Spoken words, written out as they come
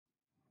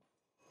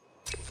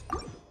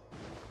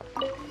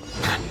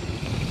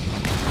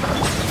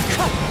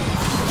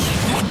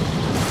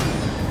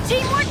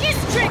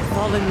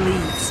Fallen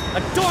leaves,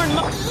 adorn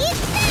my... Eat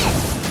this!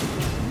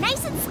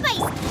 Nice and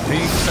spicy! Be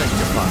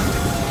sanctified.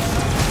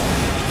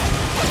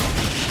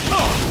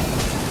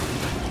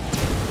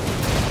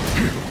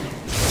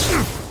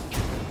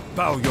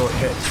 Bow your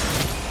head.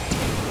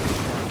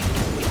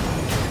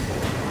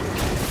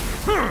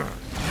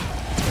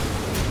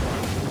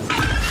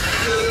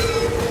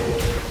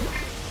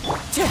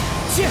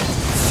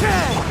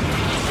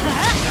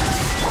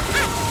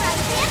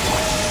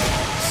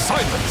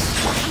 Silence!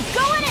 I'm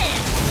going in!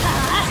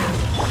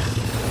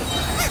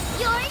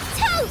 You're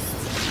toast!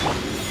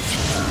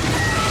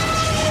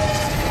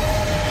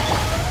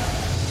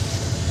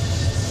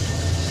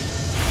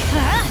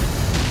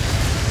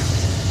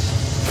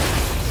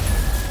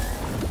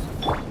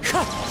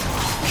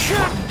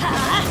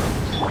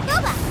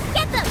 Nova,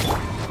 get them!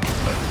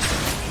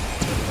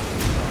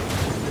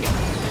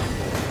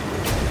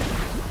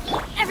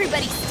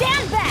 Everybody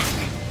stand back!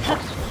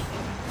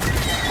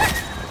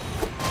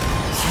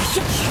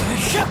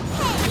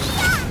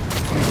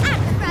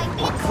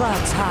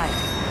 Clouds high.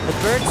 The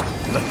birds...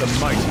 Let the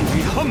mighty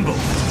be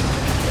humbled.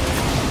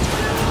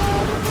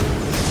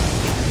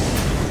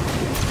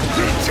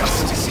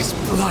 Justice is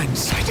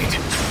blindsided.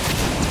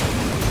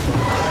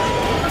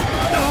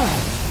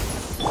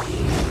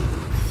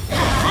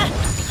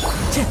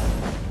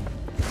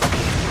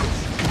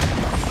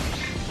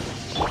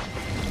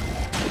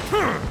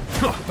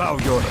 Bow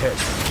your head.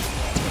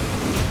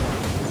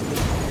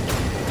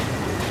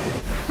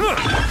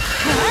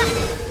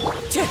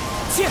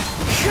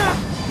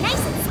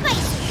 Nice and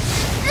spicy!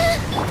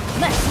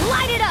 Let's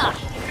light it up!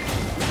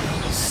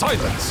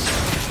 Silence!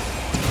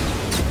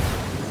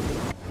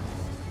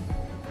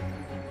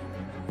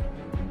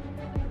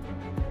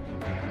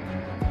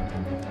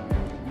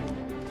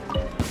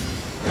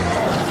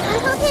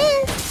 Uncle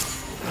Him!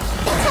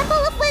 The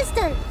Temple of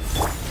Wisdom!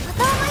 With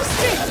all my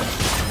strength!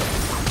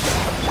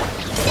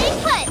 Stay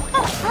put!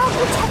 I'll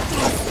protect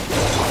us!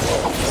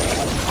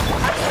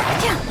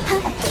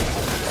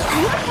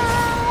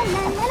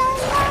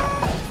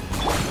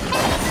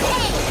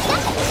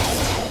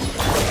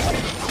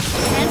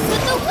 Dance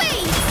with the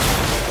waves!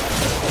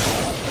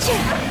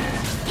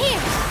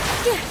 Here!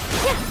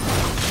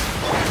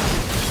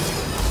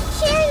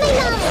 Share my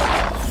knowledge!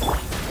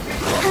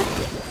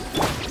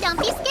 Don't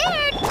be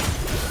scared!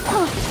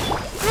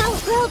 Grow,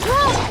 grow,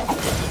 grow!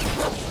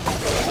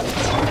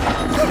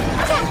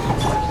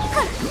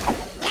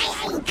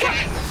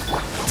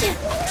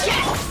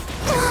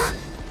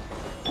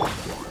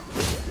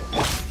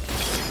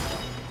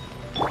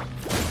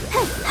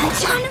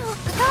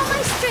 With all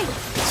my strength!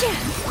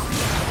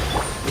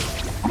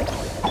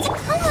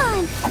 Come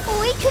on!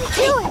 We can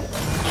do it!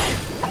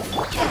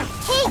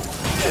 Hey!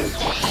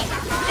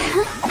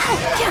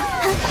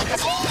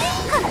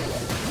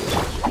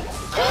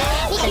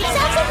 Make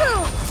yourselves at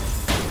home!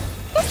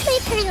 This may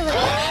hurt a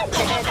little.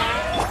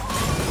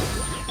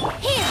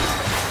 Here!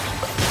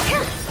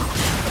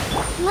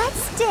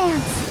 Let's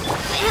dance!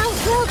 How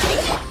will we?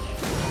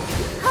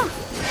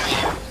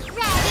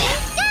 Ready,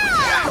 go!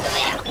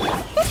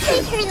 This may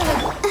hurt a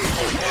little.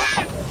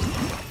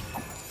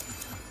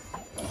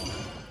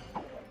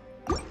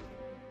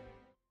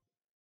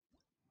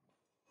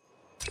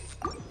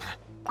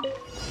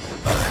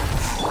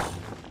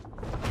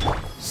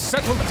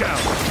 Settle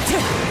down!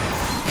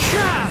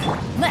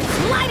 Let's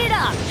light it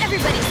up!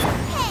 Everybody!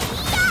 Hey,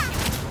 yeah!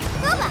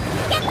 Nova,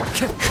 get them!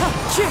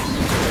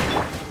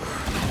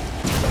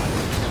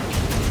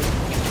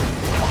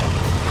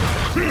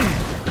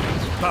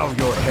 Bow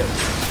your head.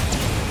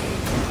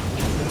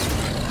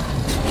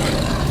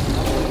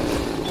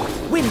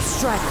 Wind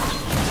strider!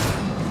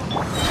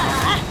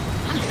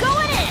 I'm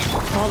going in!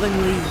 Fallen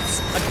leaves,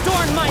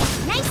 adorn my...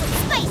 Nice and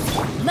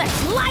spicy! Let's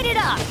light it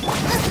up!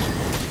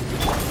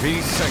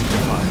 Be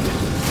sanctified.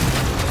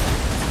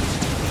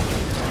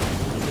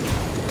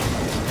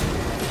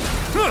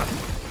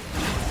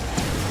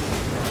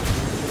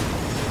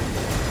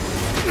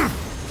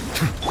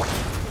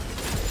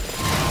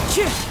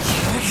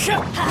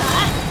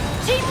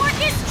 Teamwork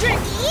is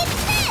tricky! Eat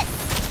this!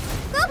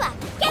 Nova,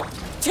 get...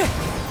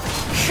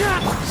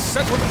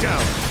 Settle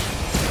down.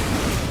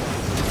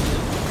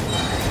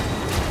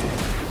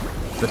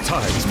 The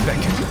tides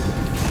beckon.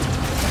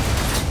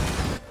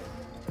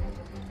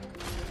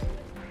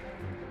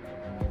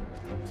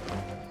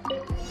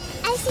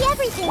 I see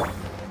everything.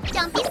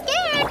 Don't be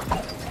scared.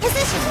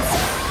 Positions.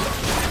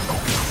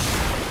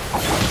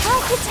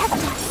 I'll protect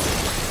us.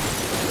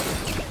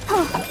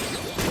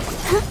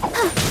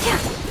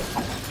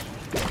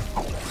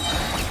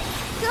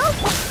 Go.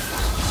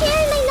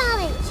 Share my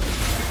knowledge.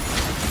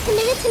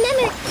 Committed to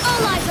memory.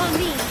 All eyes on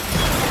me.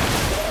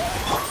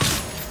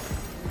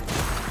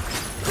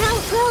 Grow,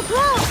 grow,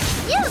 grow.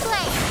 You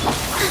play.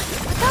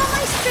 With all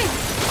my strength.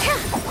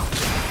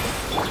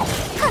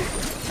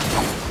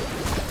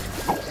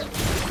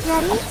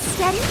 Ready,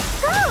 steady,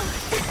 go!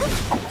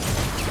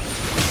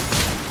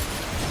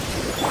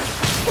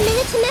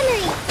 Committed to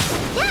memory.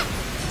 Yeah!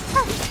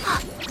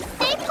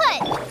 Stay put!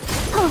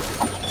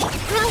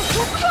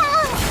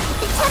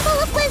 The Temple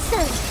of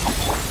Wisdom!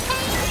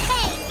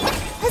 Hey!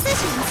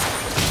 Positions!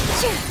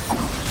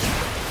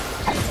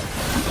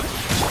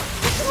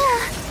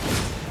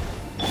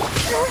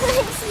 Don't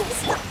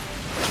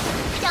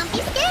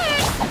be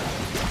scared.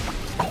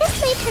 This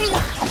may turn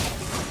out.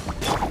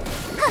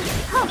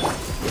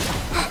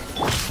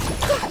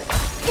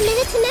 Commit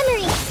it to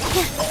memory.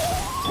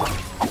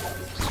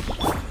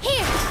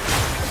 Here.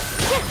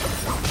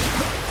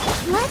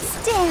 Let's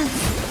dance.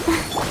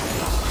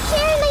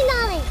 Share my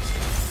knowledge.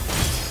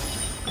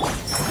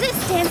 This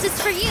dance is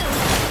for you.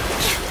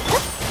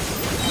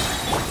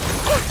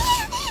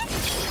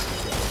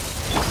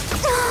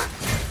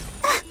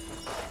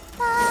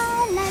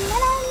 La la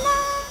la la.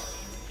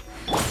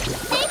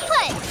 Stay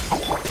put.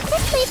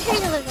 This may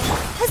turn a little.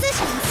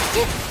 Positions.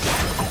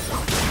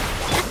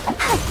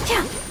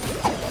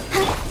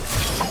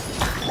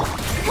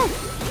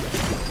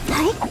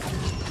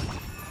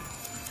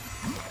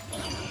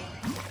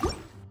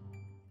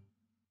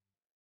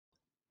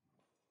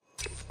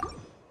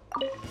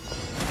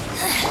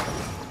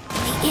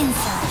 The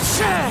inside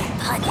shall be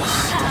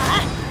punished.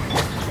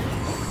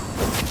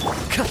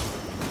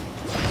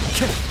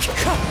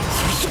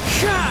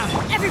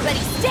 Everybody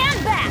stand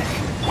back!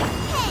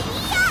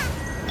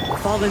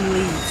 Fallen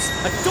leaves,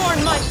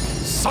 adorn my...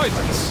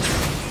 Silence!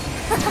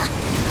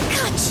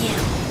 Got you!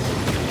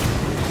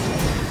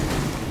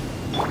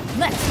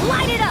 Let's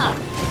light it up!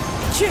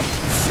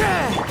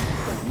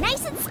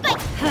 Nice and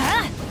spiky.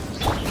 Huh?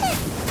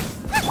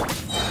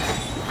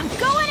 I'm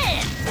going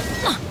in!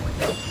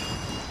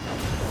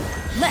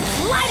 Let's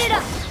light it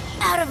up!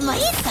 Out of my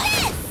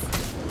sight!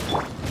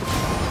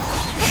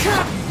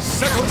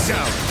 Settle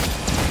down!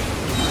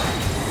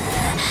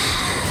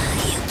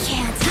 You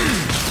can't...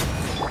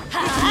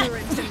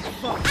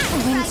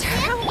 Winter!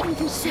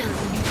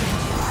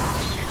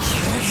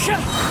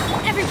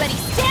 Everybody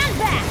stand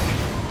back!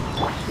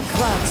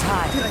 Clouds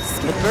high.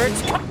 The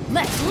birds come.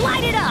 Let's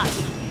light it up!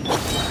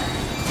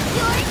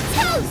 You're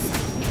toast.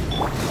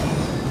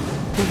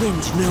 The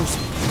wind knows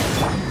me.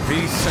 Be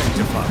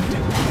sanctified.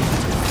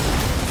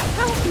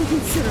 How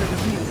inconsiderate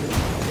of you!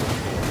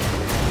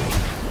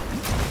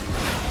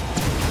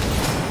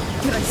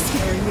 Did I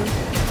scare you?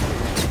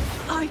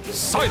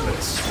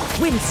 Silence!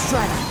 Wind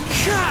strike!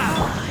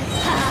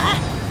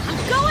 I'm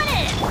going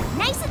in!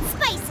 Nice and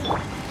spicy.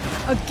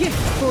 A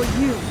gift for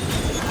you!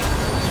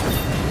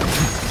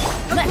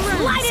 Let's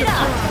light it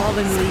up!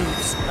 Fallen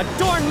leaves,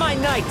 adorn my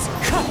night!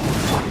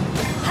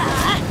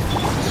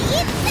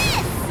 Eat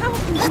this.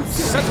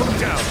 Settle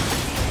down!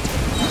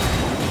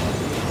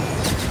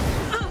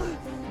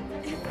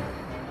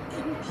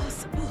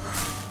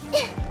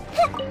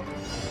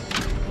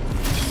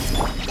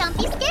 Don't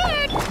be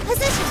scared.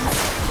 Positions.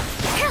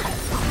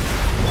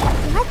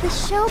 Let the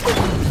show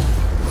begin.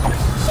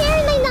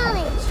 Share my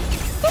knowledge.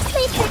 This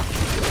way for...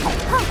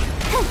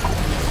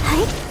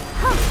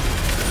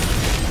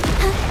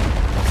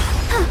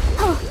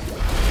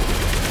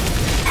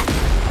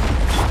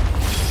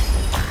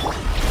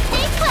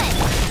 Stay put.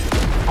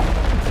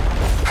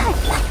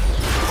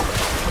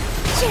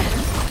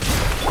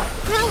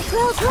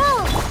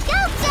 Roll. Go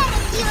get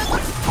it, you.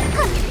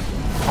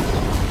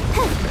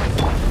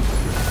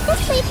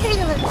 This way turn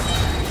a little.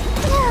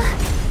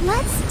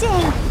 Let's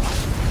dance.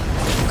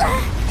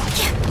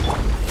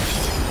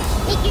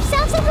 Make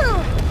yourselves at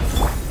home.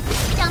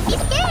 Don't be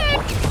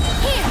scared.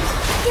 Here.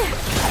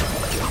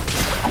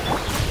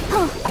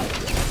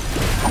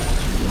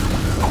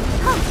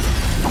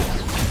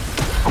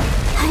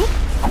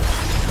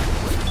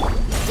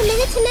 Commit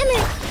it to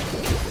memory.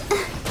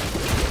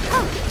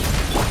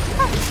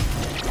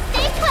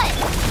 Stay put.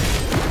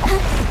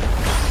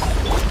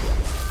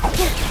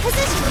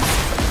 Position.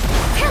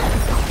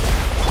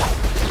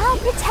 All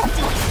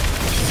protected.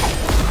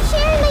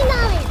 Share my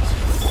knowledge.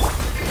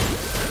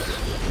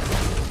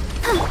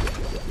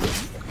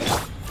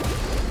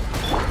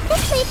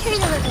 This may turn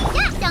a little.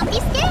 Yeah, don't be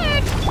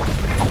scared.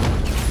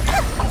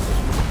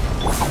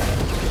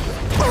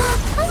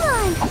 Come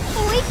on,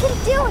 we can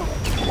do it.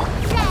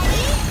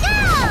 Ready, go!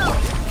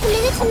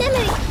 Commit it to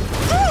memory.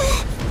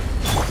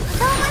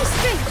 With all my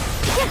strength.